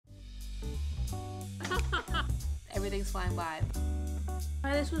everything's flying by.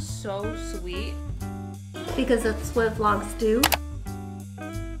 This was so sweet. Because that's what vlogs do.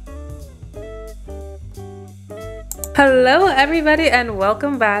 Hello everybody and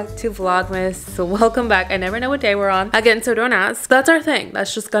welcome back to Vlogmas. So welcome back. I never know what day we're on. Again, so don't ask. That's our thing.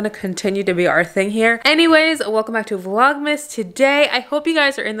 That's just gonna continue to be our thing here. Anyways, welcome back to Vlogmas. Today, I hope you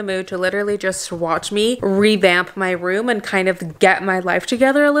guys are in the mood to literally just watch me revamp my room and kind of get my life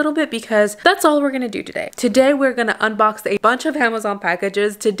together a little bit, because that's all we're gonna do today. Today, we're gonna unbox a bunch of Amazon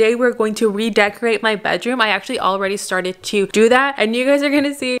packages. Today, we're going to redecorate my bedroom. I actually already started to do that, and you guys are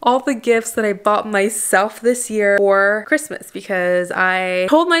gonna see all the gifts that I bought myself this year for Christmas, because I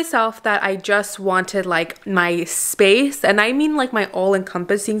told myself that I just wanted like my space, and I mean like my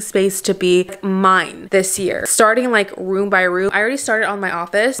all-encompassing space, to be mine this year, starting like room by room. I already started on my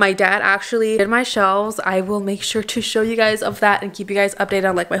office. My dad actually did my shelves. I will make sure to show you guys of that and keep you guys updated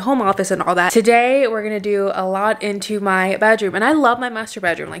on like my home office and all that. Today we're gonna do a lot into my bedroom, and I love my master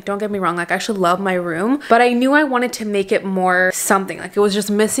bedroom, like don't get me wrong, like I actually love my room, but I knew I wanted to make it more something. Like it was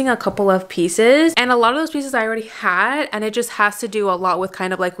just missing a couple of pieces, and a lot of those pieces I already had, and it just has to do a lot with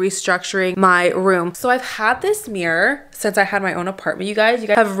kind of like restructuring my room. So I've had this mirror since I had my own apartment. You guys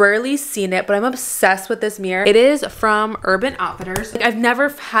have rarely seen it, but I'm obsessed with this mirror. It is from Urban Outfitters. Like, I've never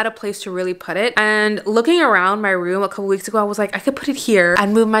had a place to really put it, and looking around my room a couple weeks ago, I was like, I could put it here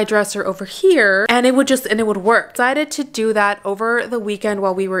and move my dresser over here, and it would work. Decided to do that over the weekend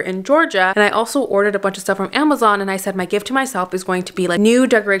while we were in Georgia, and I also ordered a bunch of stuff from Amazon, and I said my gift to myself is going to be like new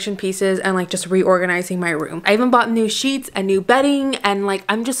decoration pieces and like just reorganizing my room. I even bought new sheets and new bedding, and like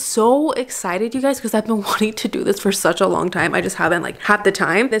I'm just so excited, you guys, because I've been wanting to do this for such a long time. I just haven't like had the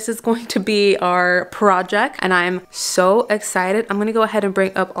time. This is going to be our project, and I'm so excited. I'm gonna go ahead and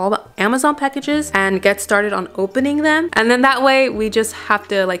bring up all the Amazon packages and get started on opening them, and then that way we just have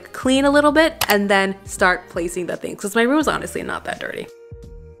to like clean a little bit and then start placing the things, because my room is honestly not that dirty.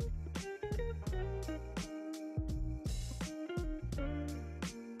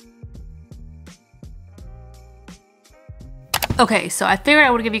 Okay, so I figured I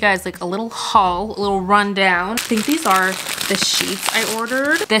would give you guys like a little haul, a little rundown. I think these are the sheets I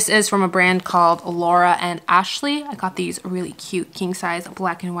ordered. This is from a brand called Laura and Ashley. I got these really cute king size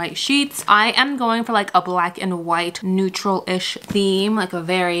black and white sheets. I am going for like a black and white neutral-ish theme, like a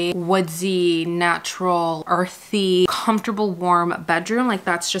very woodsy, natural, earthy, comfortable, warm bedroom. Like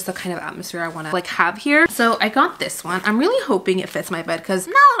that's just the kind of atmosphere I want to like have here. So I got this one. I'm really hoping it fits my bed, because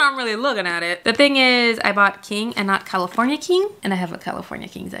now that I'm really looking at it, the thing is I bought king and not California king, and I have a California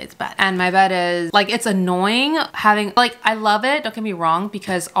king size bed, and my bed is like, it's annoying having, like, I love it, don't get me wrong,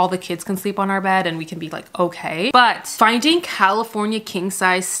 because all the kids can sleep on our bed and we can be like okay, but finding California king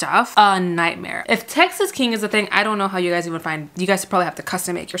size stuff, a nightmare. If Texas king is a thing, I don't know how you guys even find, you guys probably have to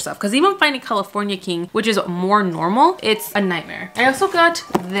custom make yourself, because even finding California king, which is more normal, it's a nightmare. I also got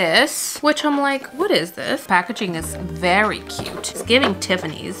this, which I'm like, what is this? Packaging is very cute. It's giving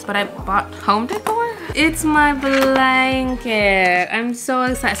Tiffany's, but I bought home decor. It's my blanket. I'm so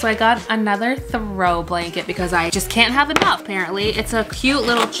excited. So I got another throw blanket because I just can't have enough, apparently. It's a cute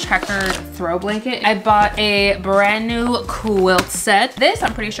little checkered throw blanket. I bought a brand new quilt set. This,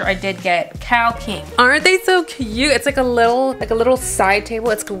 I'm pretty sure I did get Cal King. Aren't they so cute? It's like a little side table.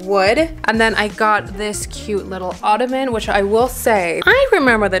 It's wood. And then I got this cute little ottoman, which I will say, I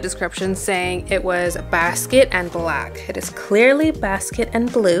remember the description saying it was basket and black. It is clearly basket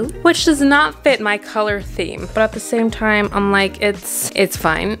and blue, which does not fit my color theme, but at the same time I'm like, it's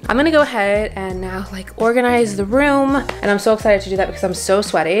fine. I'm gonna go ahead and now like organize the room, and I'm so excited to do that because I'm so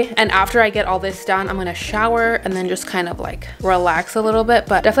sweaty. And after I get all this done, I'm gonna shower and then just kind of like relax a little bit,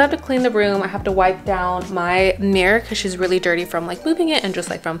 but definitely have to clean the room. I have to wipe down my mirror because she's really dirty from like moving it and just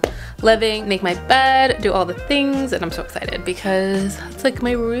like from living, make my bed, do all the things, and I'm so excited because it's like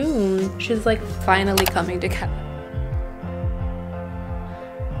my room. She's like finally coming together.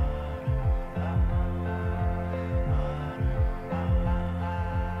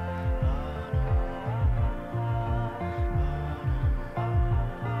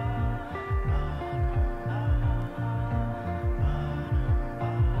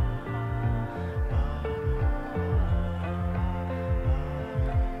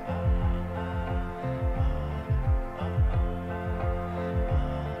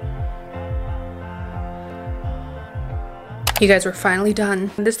 You guys, we're finally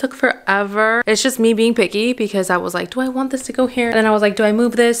done. This took forever. It's just me being picky because I was like, do I want this to go here? And then I was like, do I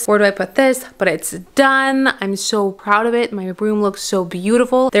move this? Where do I put this? But it's done. I'm so proud of it. My room looks so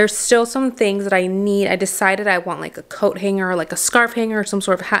beautiful. There's still some things that I need. I decided I want like a coat hanger, like a scarf hanger, some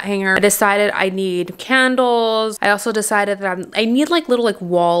sort of hat hanger. I decided I need candles. I also decided that I need like little like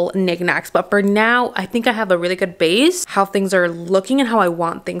wall knickknacks. But for now, I think I have a really good base, how things are looking and how I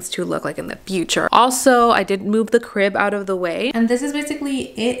want things to look like in the future. Also, I did move the crib out of the way. And this is basically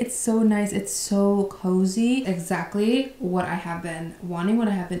it. It's so nice. It's so cozy. Exactly what I have been wanting, what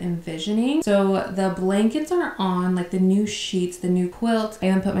I have been envisioning. So the blankets are on, like the new sheets, the new quilt. I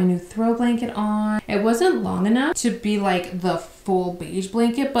even put my new throw blanket on. It wasn't long enough to be like the full beige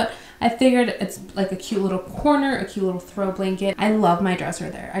blanket, but I figured it's like a cute little corner, a cute little throw blanket. I love my dresser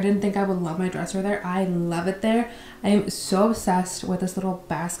there. I didn't think I would love my dresser there. I love it there. I am so obsessed with this little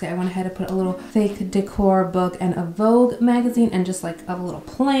basket. I went ahead and put a little fake decor book and a Vogue magazine and just like a little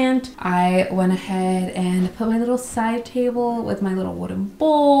plant. I went ahead and put my little side table with my little wooden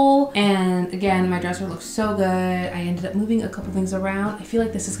bowl. And again, my dresser looks so good. I ended up moving a couple things around. I feel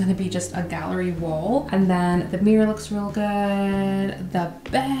like this is gonna be just a gallery wall. And then the mirror looks real good. The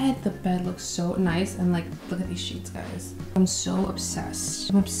bed looks so nice. And like, look at these sheets, guys. I'm so obsessed.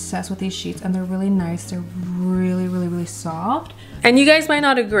 I'm obsessed with these sheets and they're really nice. They're really soft. And you guys might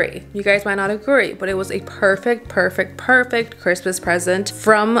not agree. You guys might not agree, but it was a perfect Christmas present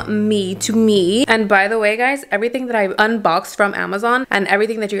from me to me. And by the way, guys, everything that I unboxed from Amazon and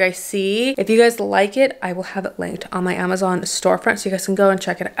everything that you guys see, if you guys like it, I will have it linked on my Amazon storefront so you guys can go and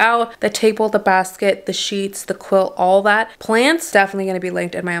check it out. The table, the basket, the sheets, the quilt, all that. Plants, definitely gonna be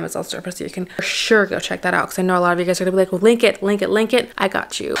linked in my Amazon storefront so you can for sure go check that out because I know a lot of you guys are gonna be like, well, link it. I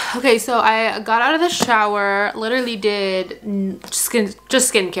got you. Okay, so I got out of the shower, literally did just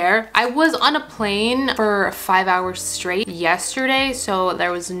skincare. I was on a plane for 5 hours straight yesterday, so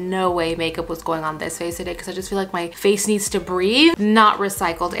there was no way makeup was going on this face today because I just feel like my face needs to breathe, not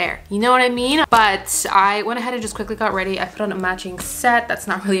recycled air. You know what I mean? But I went ahead and just quickly got ready. I put on a matching set. That's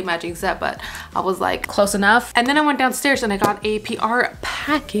not really a matching set, but I was like close enough. And then I went downstairs and I got a PR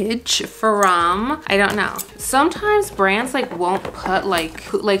package from, I don't know. Sometimes brands like won't put like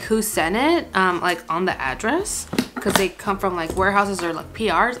who sent it like on the address because they come from like warehouses or like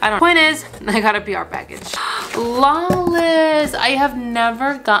PRs. I don't know. Point is, I got a PR package. Lawless. I have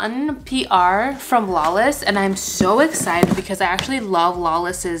never gotten PR from Lawless and I'm so excited because I actually love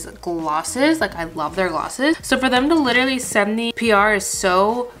Lawless's glosses. Like I love their glosses. So for them to literally send me PR is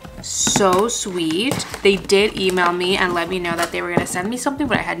so sweet. They did email me and let me know that they were gonna send me something,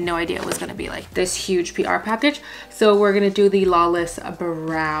 but I had no idea it was gonna be like this huge PR package. So we're gonna do the Lawless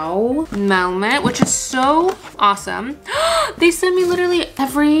brow moment, which is so awesome. They sent me literally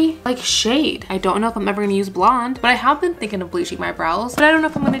every like shade. I don't know if I'm ever gonna use blonde, but I have been thinking of bleaching my brows, but I don't know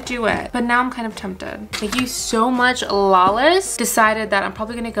if I'm gonna do it. But now I'm kind of tempted. Thank you so much, Lawless. Decided that I'm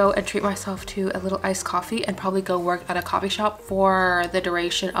probably gonna go and treat myself to a little iced coffee and probably go work at a coffee shop for the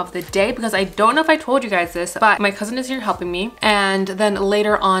duration of the day because I don't know if I told you guys this, but my cousin is here helping me. And then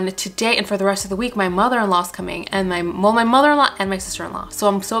later on today and for the rest of the week, my mother-in-law's coming and my mother-in-law and my sister-in-law. So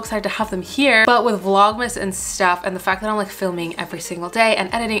I'm so excited to have them here. But with Vlogmas and stuff and the fact that I'm like filming every single day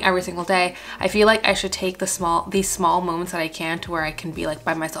and editing every single day, I feel like I should take these small moments that I can to where I can be like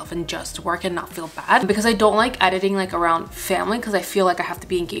by myself and just work and not feel bad because I don't like editing like around family because I feel like I have to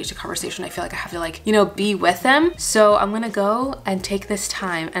be engaged in conversation. I feel like I have to like, you know, be with them. So I'm gonna go and take this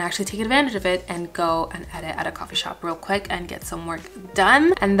time and actually take advantage of it and go and edit at a coffee shop real quick and get some work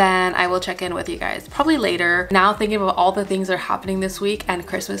done. And then I will check in with you guys probably later. Now thinking about all the things that are happening this week and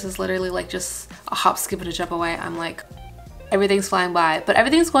Christmas is literally like just a hop, skip, and a jump away. I'm like, everything's flying by, but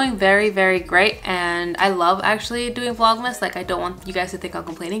everything's going very great. And I love actually doing Vlogmas. Like I don't want you guys to think I'm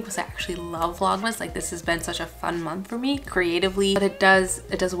complaining because I actually love Vlogmas. Like this has been such a fun month for me creatively, but it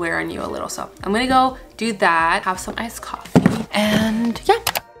does wear on you a little. So I'm gonna go do that, have some iced coffee, and yeah.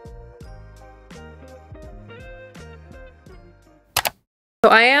 So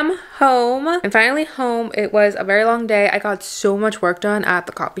I am home. I'm finally home. It was a very long day. I got so much work done at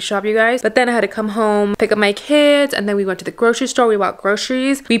the coffee shop, you guys. But then I had to come home, pick up my kids, and then we went to the grocery store. We bought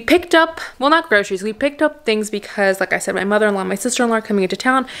groceries. We picked up, well, not groceries. We picked up things because, like I said, my mother-in-law and my sister-in-law are coming into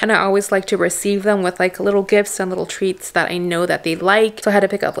town, and I always like to receive them with like little gifts and little treats that I know that they like. So I had to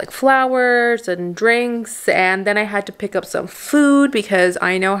pick up like flowers and drinks, and then I had to pick up some food because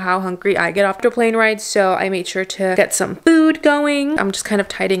I know how hungry I get after plane rides. So I made sure to get some food going. I'm just kind of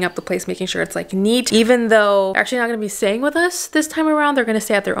tidying up the place, making sure it's like neat. Even though they're actually not going to be staying with us this time around, they're going to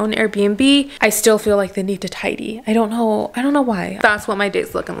stay at their own Airbnb. I still feel like they need to tidy. I don't know why. That's what my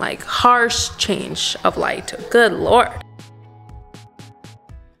day's looking like. Harsh change of light. Good Lord.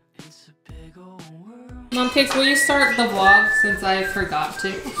 Mom Cakes, will you start the vlog since I forgot to?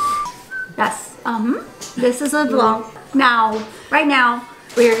 Yes. This is a vlog. Now, right now,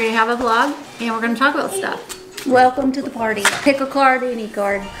 we are gonna have a vlog and we're gonna talk about stuff. Welcome to the party. Pick a card, any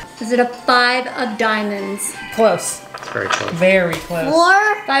card. Is it a 5 of diamonds? Close. It's very close. Very close.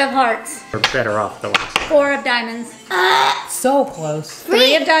 4, 5 of hearts. We're better off the last. 4 of diamonds. So close.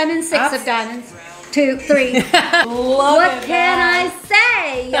 3 of diamonds, 6 of diamonds. 2, 3. What can I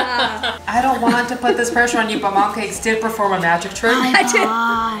say? I don't want to put this pressure on you, but Mom Cakes did perform a magic trick.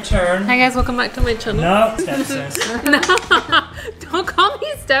 Turn. Hi guys, welcome back to my channel. No, stepsis. Don't call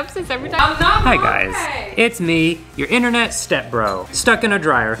me stepsis every time. I'm not Hi guys, it's me, your internet step bro, stuck in a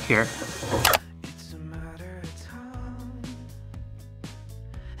dryer here.